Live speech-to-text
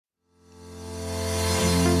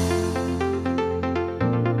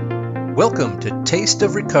Welcome to Taste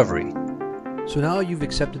of Recovery. So now you've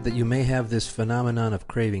accepted that you may have this phenomenon of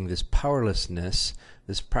craving, this powerlessness,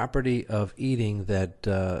 this property of eating that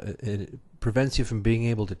it prevents you from being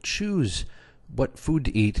able to choose what food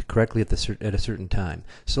to eat correctly at a certain time.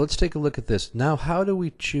 So let's take a look at this. Now, how do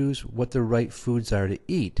we choose what the right foods are to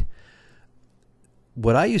eat?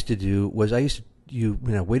 What I used to do was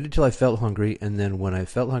waited till I felt hungry, and then when I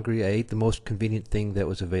felt hungry, I ate the most convenient thing that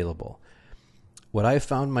was available. What I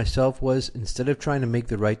found myself was, instead of trying to make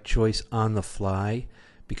the right choice on the fly,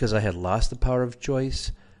 because I had lost the power of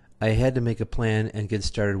choice, I had to make a plan and get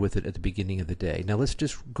started with it at the beginning of the day. Now let's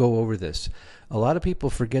just go over this. A lot of people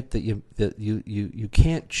forget that you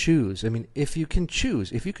can't choose. I mean, if you can choose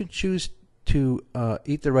to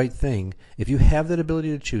eat the right thing, if you have that ability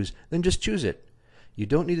to choose, then just choose it. You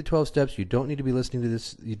don't need the 12 steps. You don't need to be listening to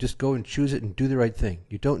this. You just go and choose it and do the right thing.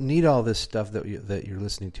 You don't need all this stuff that you're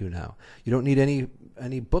listening to now. You don't need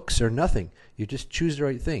any books or nothing. You just choose the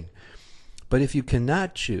right thing. But if you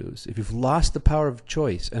cannot choose, if you've lost the power of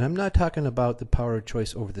choice, and I'm not talking about the power of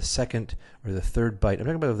choice over the second or the third bite. I'm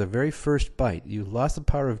talking about the very first bite. You lost the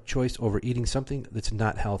power of choice over eating something that's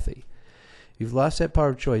not healthy. If you've lost that power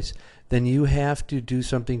of choice, then you have to do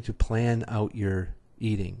something to plan out your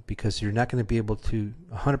eating, because you're not going to be able to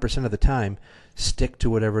 100% of the time stick to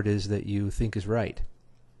whatever it is that you think is right.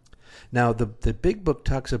 Now, the big book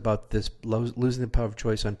talks about this losing the power of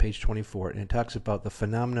choice on page 24, and it talks about the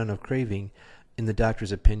phenomenon of craving in the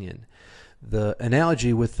doctor's opinion. The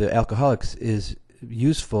analogy with the alcoholics is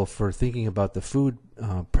useful for thinking about the food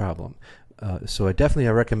problem. So I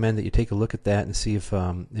recommend that you take a look at that and see if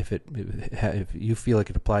you feel like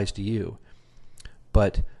it applies to you.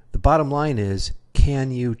 But the bottom line is,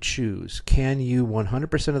 can you choose? Can you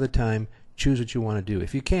 100% of the time choose what you want to do?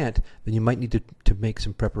 If you can't, then you might need to make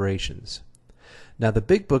some preparations. Now, the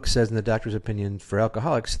big book says, in the doctor's opinion, for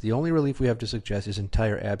alcoholics, the only relief we have to suggest is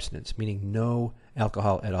entire abstinence, meaning no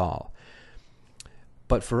alcohol at all.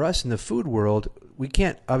 But for us in the food world, we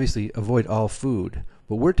can't obviously avoid all food.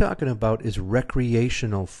 What we're talking about is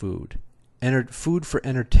recreational food, food for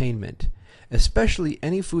entertainment, especially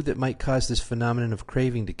any food that might cause this phenomenon of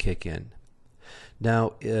craving to kick in.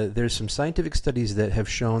 Now, there's some scientific studies that have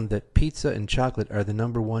shown that pizza and chocolate are the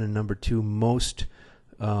number one and number two most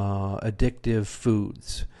addictive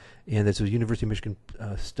foods. And there's a University of Michigan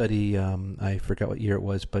study, I forgot what year it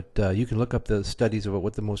was, but you can look up the studies about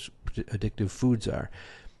what the most addictive foods are.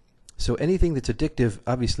 So anything that's addictive,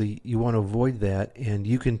 obviously, you want to avoid that, and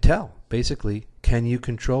you can tell, basically, can you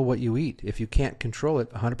control what you eat? If you can't control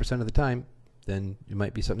it 100% of the time, then it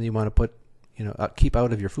might be something you want to keep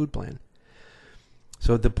out of your food plan.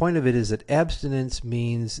 So the point of it is that abstinence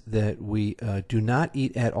means that we do not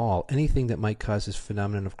eat at all anything that might cause this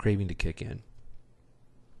phenomenon of craving to kick in.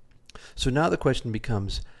 So now the question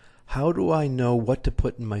becomes, how do I know what to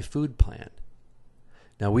put in my food plan?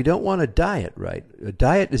 Now, we don't want a diet, right? A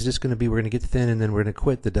diet is just going to be, we're going to get thin and then we're going to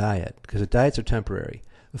quit the diet, because the diets are temporary.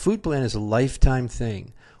 A food plan is a lifetime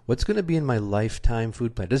thing. What's going to be in my lifetime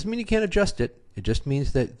food plan? Doesn't mean you can't adjust it. It just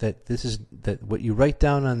means that what you write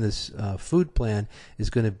down on this food plan is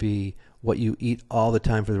going to be what you eat all the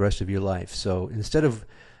time for the rest of your life. So instead of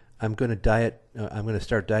I'm going to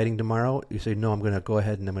start dieting tomorrow, you say, no, I'm going to go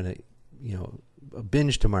ahead and I'm going to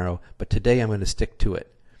binge tomorrow, but today I'm going to stick to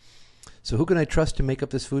it. So who can I trust to make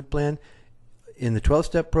up this food plan? In the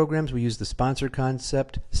 12-step programs, we use the sponsor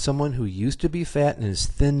concept, someone who used to be fat and is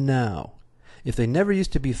thin now. If they never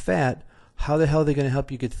used to be fat, how the hell are they going to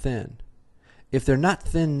help you get thin? If they're not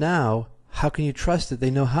thin now, how can you trust that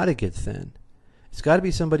they know how to get thin? It's got to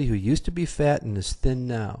be somebody who used to be fat and is thin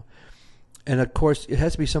now. And of course, it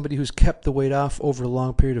has to be somebody who's kept the weight off over a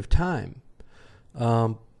long period of time.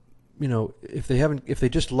 If they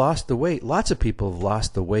just lost the weight, lots of people have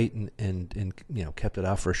lost the weight and kept it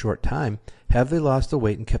off for a short time. Have they lost the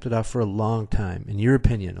weight and kept it off for a long time? In your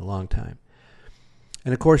opinion, a long time.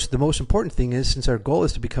 And of course, the most important thing is, since our goal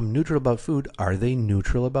is to become neutral about food, are they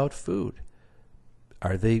neutral about food?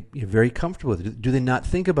 Are they very comfortable with it? Do they not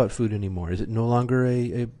think about food anymore? Is it no longer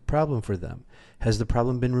a problem for them? Has the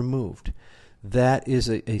problem been removed? That is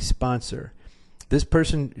a sponsor. This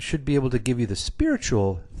person should be able to give you the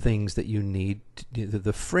spiritual things that you need,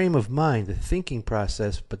 the frame of mind, the thinking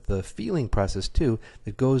process, but the feeling process too,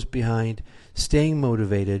 that goes behind staying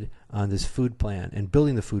motivated on this food plan and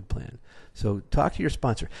building the food plan. So talk to your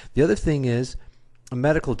sponsor. The other thing is a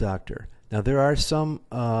medical doctor. Now, there are some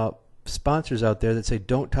sponsors out there that say,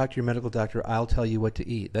 don't talk to your medical doctor, I'll tell you what to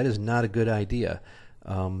eat. That is not a good idea.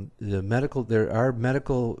 There are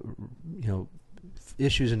medical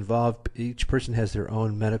issues involved. Each person has their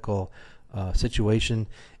own medical situation.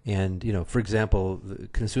 And for example,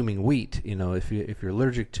 consuming wheat. If you're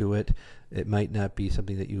allergic to it, it might not be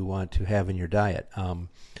something that you want to have in your diet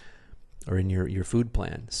or in your food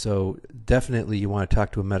plan. So definitely you want to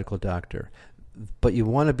talk to a medical doctor. But you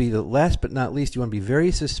want to be, last but not least, you want to be very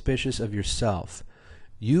suspicious of yourself.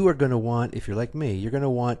 You are going to want, if you're like me, you're going to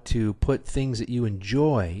want to put things that you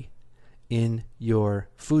enjoy in your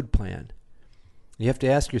food plan. You have to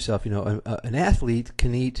ask yourself, an athlete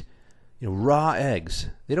can eat raw eggs.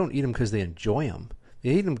 They don't eat them because they enjoy them.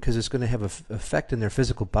 They eat them because it's going to have an effect in their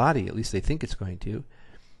physical body. At least they think it's going to.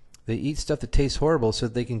 They eat stuff that tastes horrible so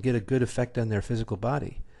that they can get a good effect on their physical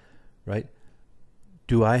body, right?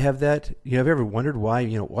 Do I have that? Have you ever wondered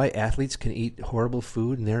why athletes can eat horrible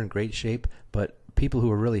food and they're in great shape, but people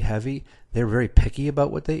who are really heavy, they're very picky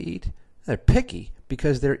about what they eat? They're picky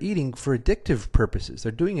because they're eating for addictive purposes.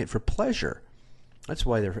 They're doing it for pleasure. That's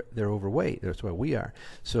why they're overweight. That's why we are.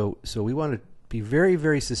 So we want to be very,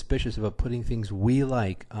 very suspicious about putting things we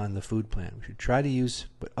like on the food plan. We should try to use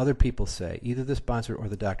what other people say, either the sponsor or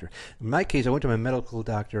the doctor. In my case, I went to my medical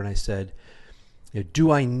doctor and I said,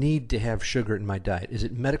 do I need to have sugar in my diet? Is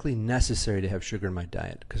it medically necessary to have sugar in my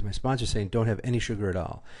diet? Because my sponsor is saying don't have any sugar at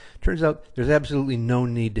all. Turns out there's absolutely no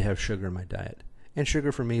need to have sugar in my diet. And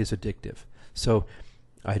sugar for me is addictive. So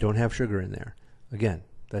I don't have sugar in there. Again,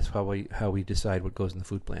 that's how we decide what goes in the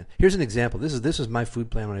food plan. Here's an example. This was my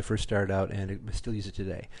food plan when I first started out, and I still use it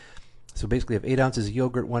today. So basically I have 8 ounces of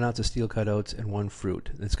yogurt, 1 ounce of steel-cut oats, and 1 fruit.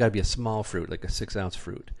 And it's got to be a small fruit, like a 6-ounce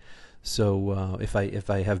fruit. So if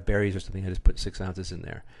I have berries or something, I just put 6 ounces in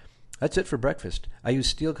there. That's it for breakfast. I use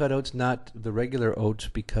steel-cut oats, not the regular oats,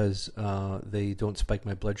 because they don't spike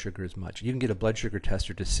my blood sugar as much. You can get a blood sugar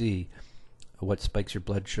tester to see what spikes your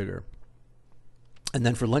blood sugar. And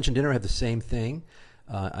then for lunch and dinner, I have the same thing.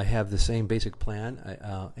 I have the same basic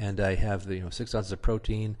plan, and I have 6 ounces of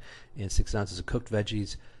protein and 6 ounces of cooked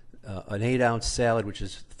veggies, an 8-ounce salad, which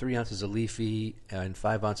is 3 ounces of leafy and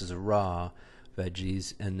 5 ounces of raw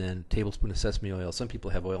veggies, and then a tablespoon of sesame oil. Some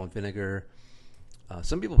people have oil and vinegar.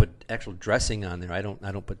 Some people put actual dressing on there. I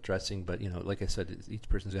don't put dressing, but like I said, each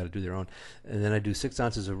person's got to do their own. And then I do 6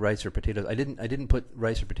 ounces of rice or potatoes. I didn't put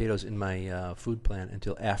rice or potatoes in my food plan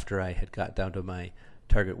until after I had got down to my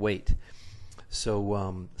target weight.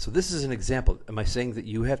 So this is an example. Am I saying that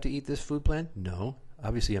you have to eat this food plan? No,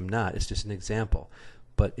 obviously I'm not. It's just an example.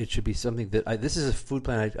 But it should be something that this is a food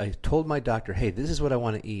plan. I told my doctor, hey, this is what I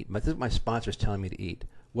want to eat. This is what my sponsor is telling me to eat.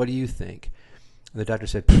 What do you think? And the doctor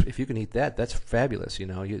said, if you can eat that, that's fabulous.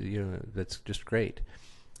 That's just great.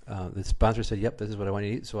 The sponsor said, yep, this is what I want to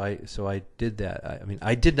eat. So I did that.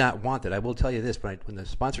 I did not want that. I will tell you this. When the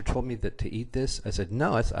sponsor told me that to eat this, I said,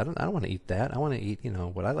 no, I don't want to eat that. I want to eat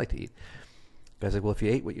what I like to eat. I was like, well, if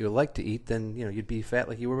you ate what you like to eat, then you'd be fat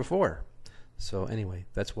like you were before. So anyway,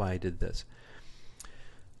 that's why I did this.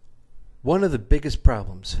 One of the biggest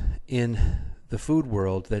problems in the food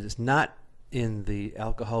world that is not in the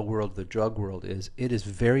alcohol world, the drug world, is it is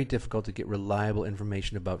very difficult to get reliable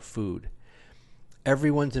information about food.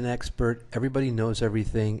 Everyone's an expert. Everybody knows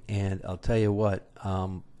everything. And I'll tell you what,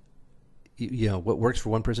 what works for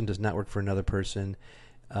one person does not work for another person.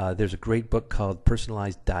 There's a great book called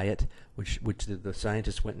Personalized Diet, which the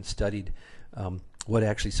scientists went and studied what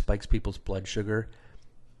actually spikes people's blood sugar.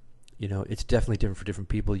 It's definitely different for different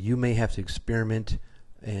people. You may have to experiment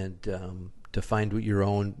and to find your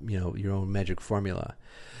own magic formula.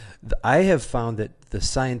 I have found that the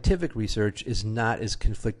scientific research is not as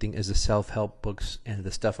conflicting as the self-help books and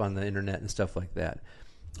the stuff on the internet and stuff like that.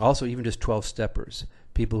 Also, even just 12-steppers.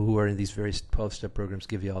 People who are in these various 12-step programs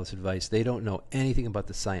give you all this advice. They don't know anything about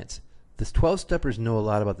the science. The 12-steppers know a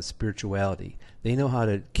lot about the spirituality. They know how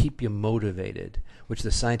to keep you motivated, which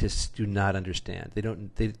the scientists do not understand.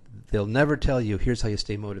 They'll never tell you, here's how you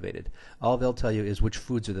stay motivated. All they'll tell you is which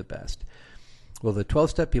foods are the best. Well, the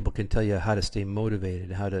 12-step people can tell you how to stay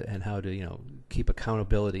motivated, how to keep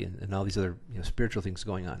accountability and all these other spiritual things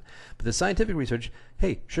going on. But the scientific research,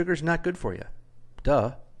 hey, sugar's not good for you.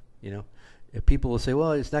 Duh. If people will say,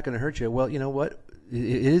 well, it's not going to hurt you. Well, you know what?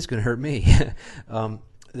 It is going to hurt me.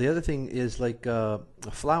 The other thing is like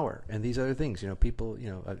flour and these other things. People.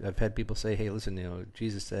 I've had people say, hey, listen.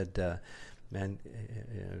 Jesus said, man,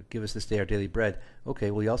 give us this day our daily bread. Okay.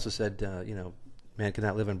 Well, he also said, man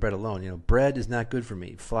cannot live on bread alone. Bread is not good for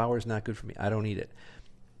me. Flour is not good for me. I don't eat it.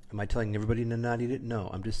 Am I telling everybody to not eat it? No.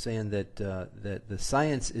 I'm just saying that that the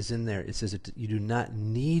science is in there. It says that you do not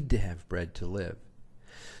need to have bread to live.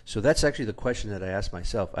 So that's actually the question that I ask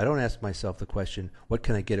myself. I don't ask myself the question, what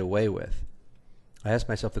can I get away with? I ask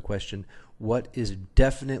myself the question, what is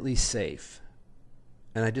definitely safe?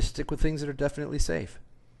 And I just stick with things that are definitely safe.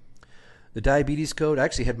 The diabetes code, I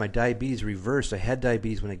actually had my diabetes reversed. I had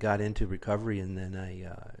diabetes when I got into recovery, and then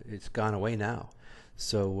it's gone away now.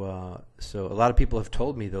 So a lot of people have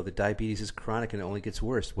told me, though, that diabetes is chronic and it only gets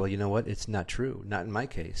worse. Well, you know what? It's not true. Not in my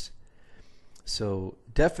case. So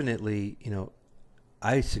definitely,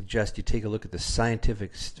 I suggest you take a look at the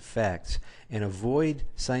scientific facts and avoid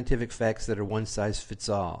scientific facts that are one size fits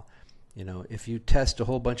all. If you test a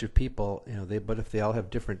whole bunch of people, but if they all have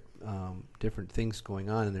different things going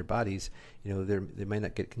on in their bodies, they might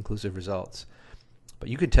not get conclusive results. But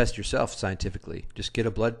you can test yourself scientifically. Just get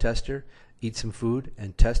a blood tester, eat some food,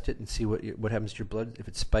 and test it and see what happens to your blood. If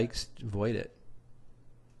it spikes, avoid it.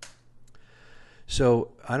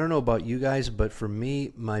 So I don't know about you guys, but for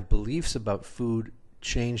me, my beliefs about food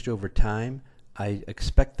changed over time. I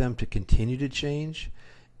expect them to continue to change,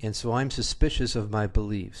 and so I'm suspicious of my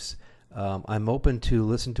beliefs. I'm open to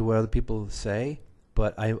listen to what other people say,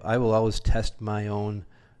 but I will always test my own,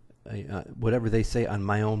 whatever they say on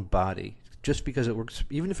my own body. Just because it works,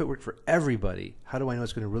 even if it worked for everybody, how do I know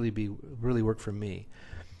it's going to really work for me?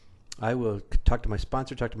 I will talk to my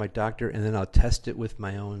sponsor, talk to my doctor, and then I'll test it with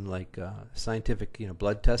my own scientific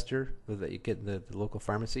blood tester that you get in the local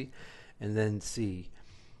pharmacy, and then see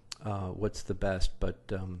what's the best.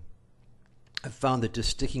 But I've found that just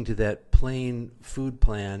sticking to that plain food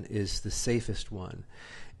plan is the safest one.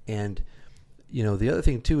 And the other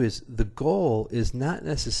thing too is the goal is not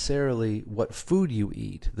necessarily what food you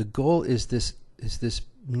eat. The goal is this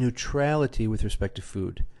neutrality with respect to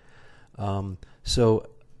food. So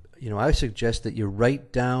I suggest that you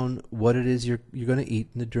write down what it is you're going to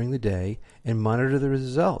eat during the day and monitor the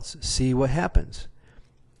results. See what happens.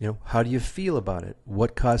 How do you feel about it?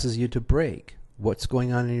 What causes you to break? What's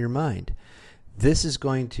going on in your mind? This is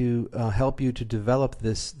going to help you to develop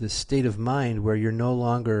this state of mind where you're no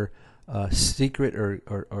longer secret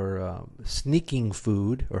or sneaking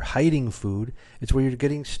food or hiding food. It's where you're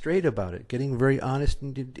getting straight about it, getting very honest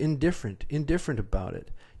and indifferent about it.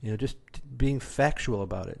 Just being factual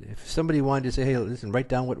about it. If somebody wanted to say, hey, listen, write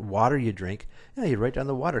down what water you drink, you'd write down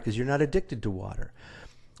the water because you're not addicted to water.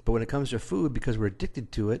 But when it comes to food, because we're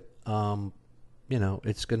addicted to it,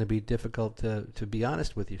 it's going to be difficult to be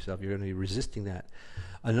honest with yourself. You're going to be resisting that.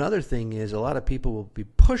 Another thing is a lot of people will be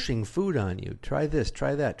pushing food on you. Try this,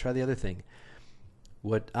 try that, try the other thing.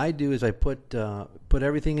 What I do is I put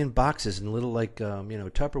everything in boxes, in little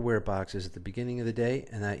Tupperware boxes at the beginning of the day,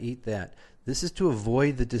 and I eat that. This is to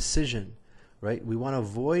avoid the decision, right? We want to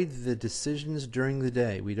avoid the decisions during the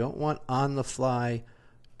day. We don't want on-the-fly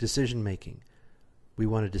decision making. We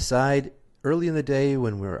want to decide early in the day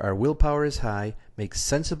when our willpower is high, make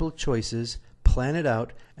sensible choices, plan it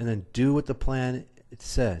out, and then do what the plan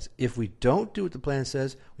says. If we don't do what the plan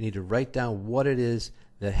says, we need to write down what it is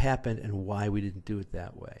that happened and why we didn't do it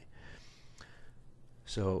that way.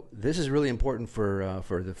 So this is really important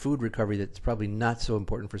for the food recovery. That's probably not so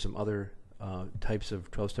important for some other types of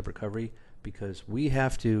 12-step recovery, because we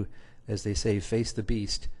have to, as they say, face the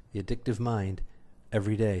beast, the addictive mind,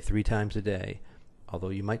 every day, 3 times a day. Although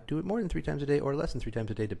you might do it more than 3 times a day or less than 3 times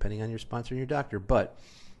a day, depending on your sponsor and your doctor. But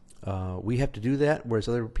we have to do that, whereas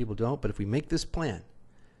other people don't. But if we make this plan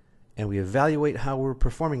and we evaluate how we're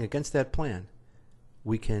performing against that plan,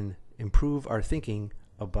 we can improve our thinking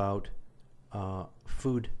about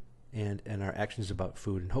food and our actions about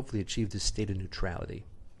food, and hopefully achieve this state of neutrality.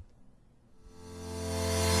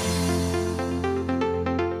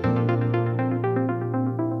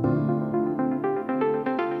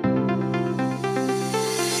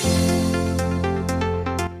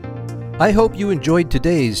 I hope you enjoyed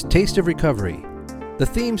today's Taste of Recovery. The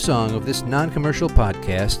theme song of this non-commercial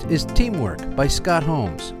podcast is Teamwork by Scott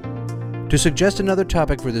Holmes. To suggest another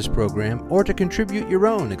topic for this program or to contribute your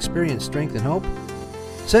own experience, strength, and hope,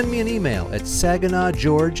 send me an email at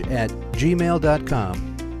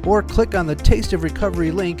saginawgeorge@gmail.com or click on the Taste of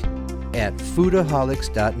Recovery link at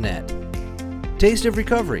foodaholics.net. Taste of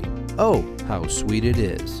Recovery. Oh, how sweet it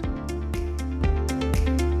is.